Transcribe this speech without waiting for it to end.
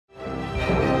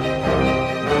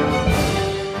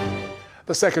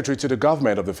The Secretary to the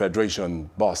Government of the Federation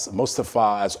Boss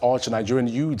Mustapha has urged Nigerian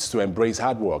youths to embrace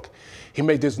hard work. He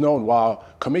made this known while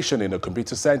commissioning a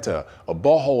computer center, a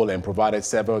borehole, and provided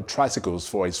several tricycles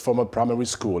for his former primary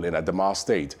school in Adamawa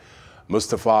State.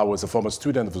 Mustapha was a former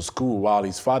student of the school, while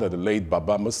his father, the late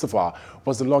Baba Mustapha,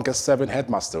 was the longest-serving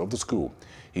headmaster of the school.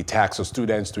 He tasked the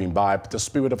students to imbibe the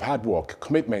spirit of hard work,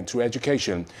 commitment to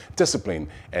education, discipline,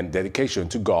 and dedication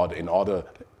to God in order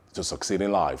to succeed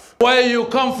in life. Where you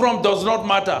come from does not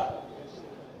matter.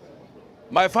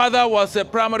 My father was a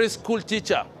primary school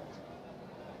teacher.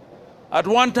 At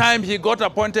one time, he got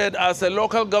appointed as a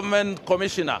local government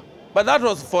commissioner, but that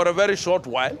was for a very short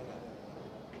while.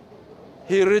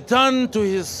 He returned to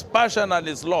his passion and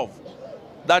his love,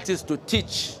 that is to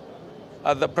teach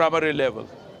at the primary level.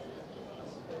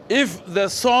 If the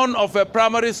son of a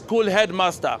primary school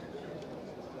headmaster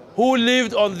who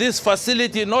lived on this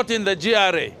facility, not in the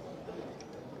GRA,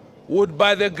 would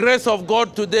by the grace of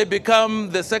God today become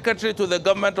the Secretary to the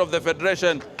Government of the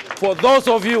Federation, for those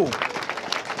of you,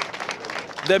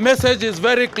 the message is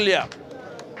very clear.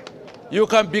 You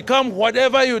can become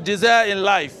whatever you desire in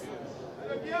life,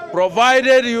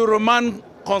 provided you remain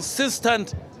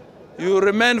consistent, you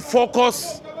remain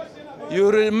focused, you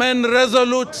remain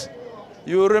resolute,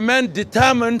 you remain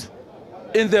determined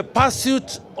in the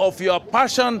pursuit of your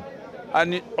passion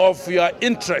and of your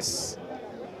interests.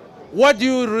 What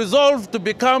you resolve to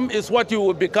become is what you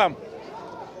will become.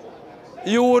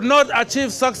 You will not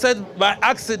achieve success by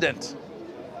accident.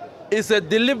 It's a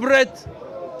deliberate,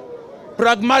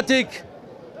 pragmatic,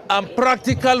 and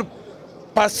practical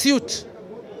pursuit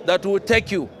that will take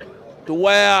you to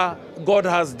where God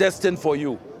has destined for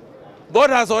you. God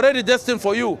has already destined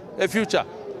for you a future.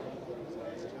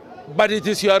 But it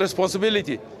is your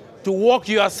responsibility to walk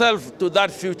yourself to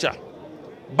that future.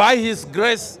 By His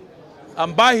grace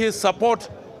and by His support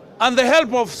and the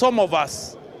help of some of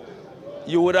us,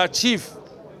 you will achieve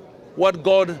what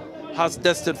God has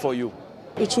destined for you.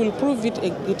 It will improve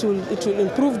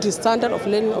improve the standard of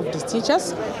learning of the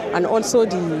teachers and also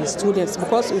the students,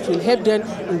 because it will help them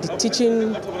in the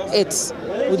teaching aids.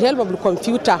 With the help of the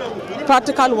computer,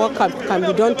 practical work can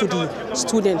be done to the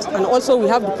students, and also we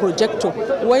have the projector.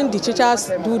 When the teachers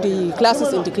do the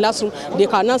classes in the classroom, they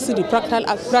can now see the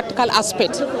practical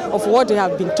aspect of what they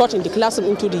have been taught in the classroom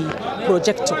into the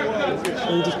projector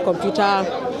in the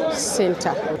computer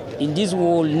center. In this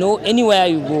world, anywhere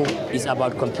you go is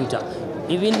about computer.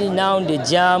 Even now the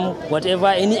jam, whatever,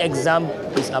 any exam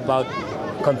is about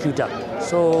computer.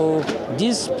 So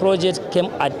this project came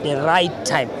at the right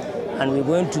time, and we're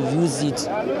going to use it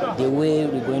the way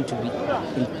we're going to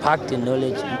impact the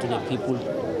knowledge into the people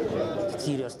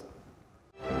seriously.